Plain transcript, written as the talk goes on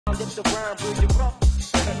If the rhyme bring you up,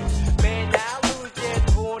 man, I lose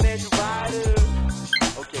that born as a rider.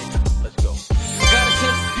 Okay, let's go. Got a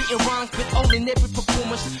chance of beating rhymes, but only in every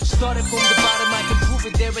performance. Started from the bottom, I can prove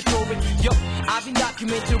it, they're rhetoric. Yo, I've been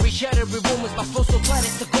documentary, shattering rumors. My flow so flat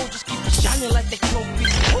as the gold, just keep it shining like they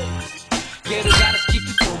trophies. Get it out of skip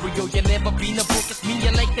tutorial. You never been a book, it's me,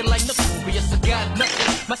 I like it like notorious. I got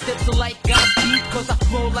nothing, my steps are like God speed, cause I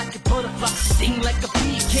flow like a butterfly, sting like a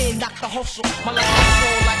bee, can't knock the hustle. My life is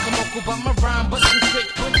soul like a local by my rhyme, but some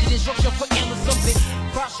straight punch it instruction for ill or something.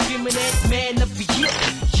 Cross screaming ass man of the year,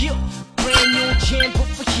 yeah. Brand new champ, but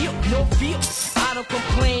for here, no feel. I don't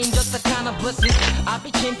complain, just a kind of blessing. I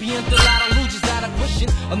be champion till I don't lose, just out of question.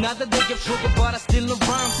 Another day of struggle, but I still love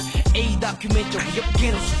rhymes. A documentary, a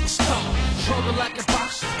ghetto superstar. Struggle like a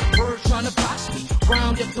boxer, bird trying to box me.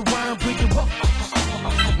 Round after round, bring you up.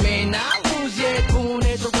 Man, I lose yet, born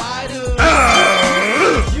as a rider.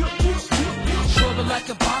 Struggle like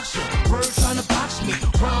a boxer, bird trying to box me.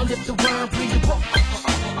 Round after round, bring you up.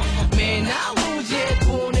 Man, I lose yet,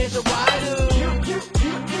 born as a rider.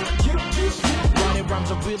 Writing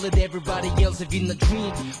rhymes are real and everybody else have in a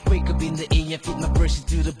dream. Wake up in the AM, fit my verses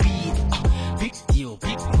to the beat. Big deal,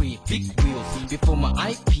 big crib, big wheels. Before my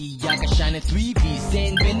IP, I got shining 3Bs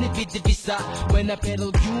and benefit the visa. When I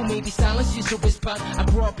pedal, you maybe silence is a response. I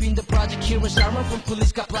grew up in the project here in Sharon from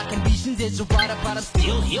police, got black ambitions as a writer, but I'm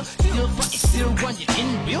still here, still fighting, still running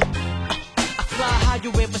in real. I fly higher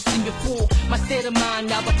you ever seen before. My state of mind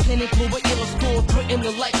now, the planet glow, a yellow score, threaten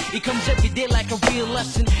the light. It comes every day like a real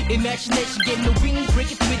lesson. Imagination, getting the wings,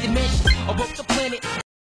 breaking 3 dimensions above the planet.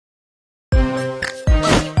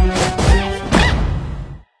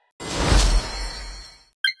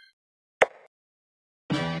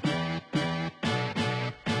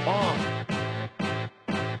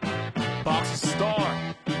 Boxer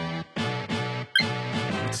star,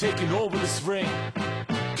 I'm taking over this ring.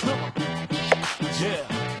 Come on, yeah.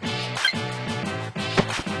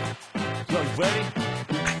 Yo, you ready?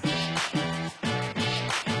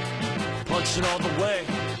 Punching all the way.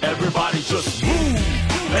 Everybody just move.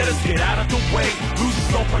 Let us get out of the way.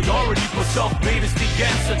 Losing no priority, but self-made is the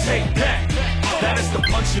answer. Take that. That is the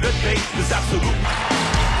punch of the day. There's absolute.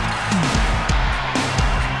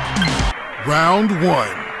 Round 1.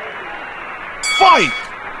 Fight!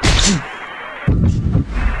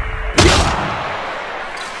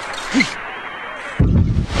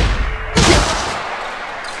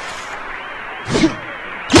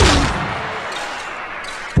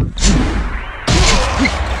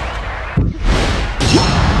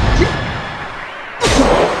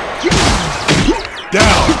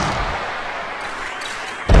 Down.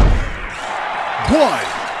 1,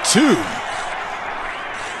 2.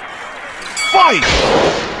 Fight!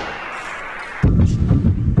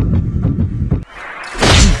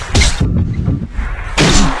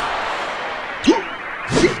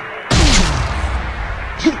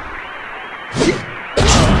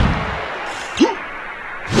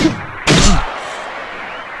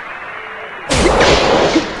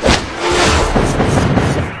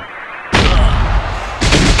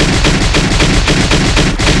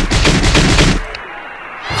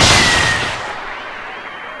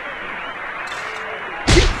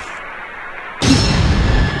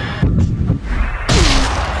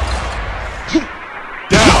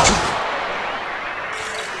 Down.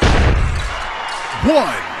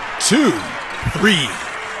 1, 2, 3.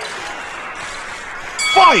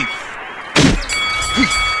 Fight!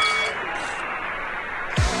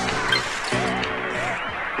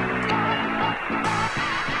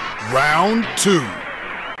 Round 2.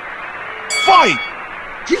 Fight!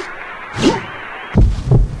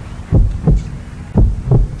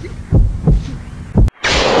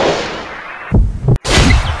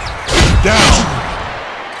 Down.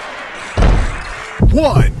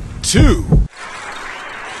 1, 2.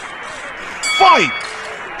 Fight!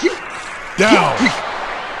 Down.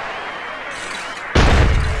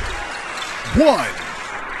 1.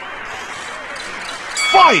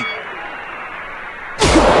 Fight!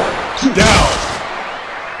 Down.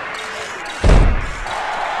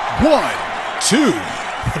 1, 2,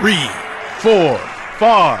 3, 4,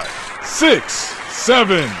 5, 6,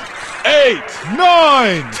 7, 8,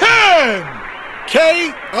 9, 10.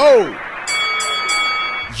 KO.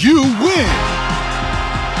 You win.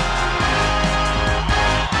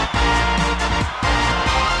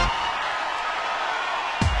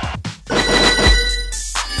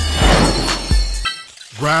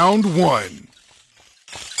 Round 1.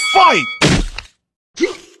 Fight!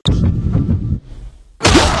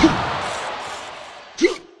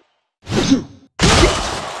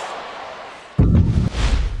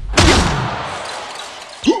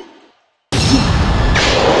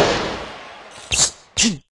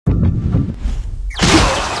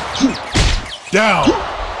 Down.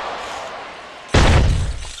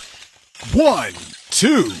 1,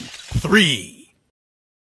 2, 3.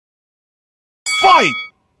 Fight!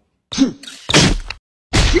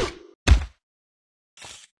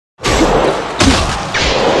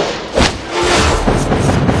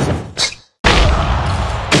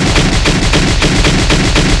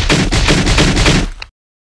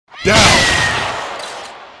 Down.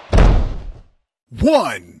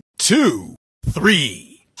 1, 2,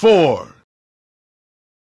 3, 4.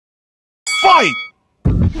 Fight!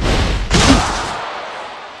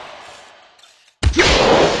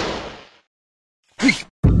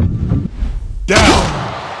 Down.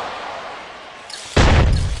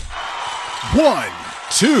 1,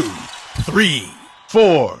 2, 3,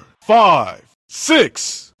 4, 5,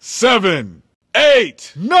 6, 7,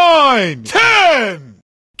 8, 9, 10.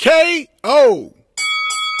 KO.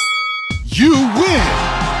 You win.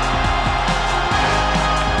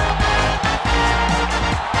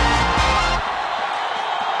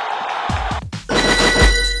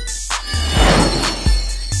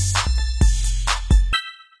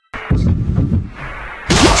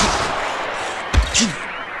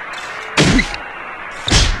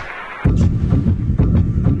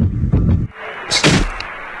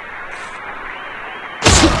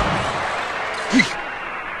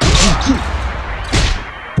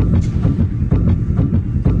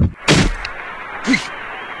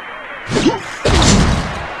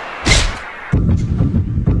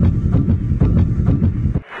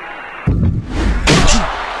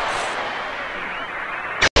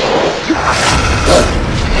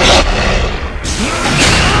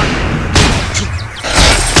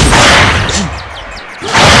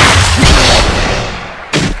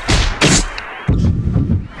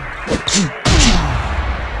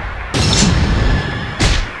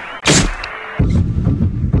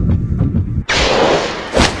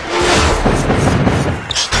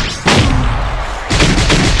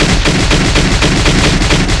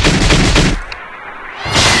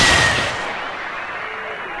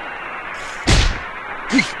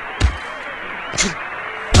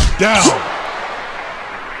 Down.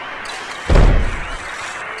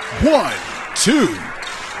 1, 2.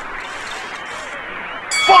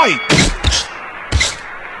 Fight!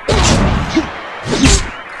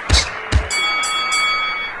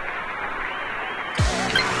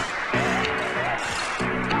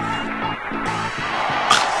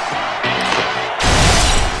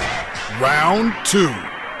 Round 2.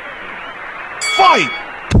 Fight!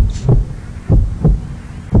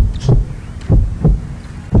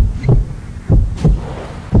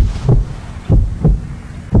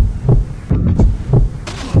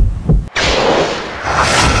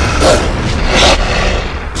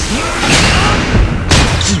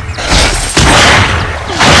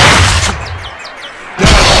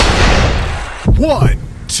 One,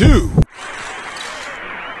 two,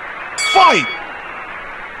 fight!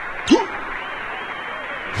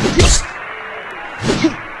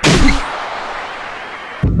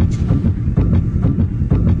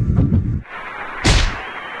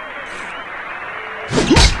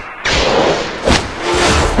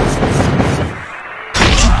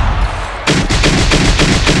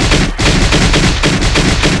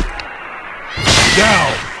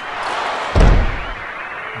 Down.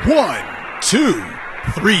 1, 2,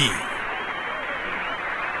 3.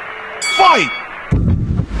 Fight!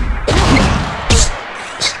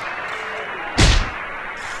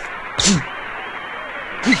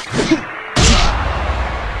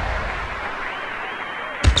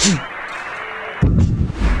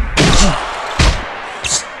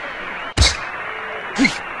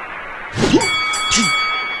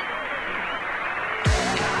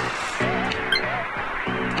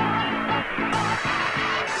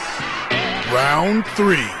 Round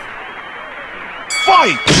 3.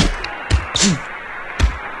 Fight!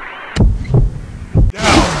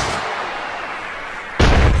 Down.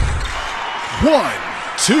 1,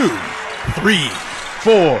 2, 3,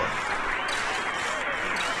 4.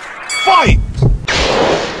 Fight!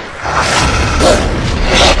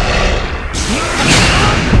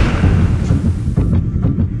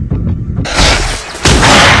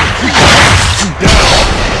 Down.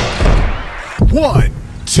 1,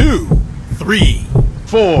 2, 3,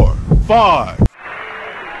 4, 5.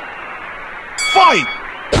 Fight!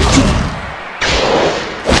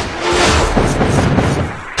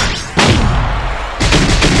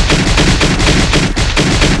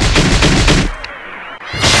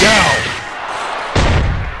 Down.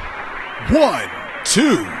 1,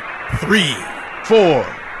 2, 3, 4,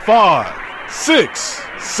 5, 6,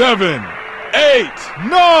 7, 8,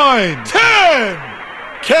 9, 10.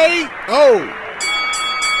 KO.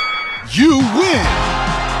 You win!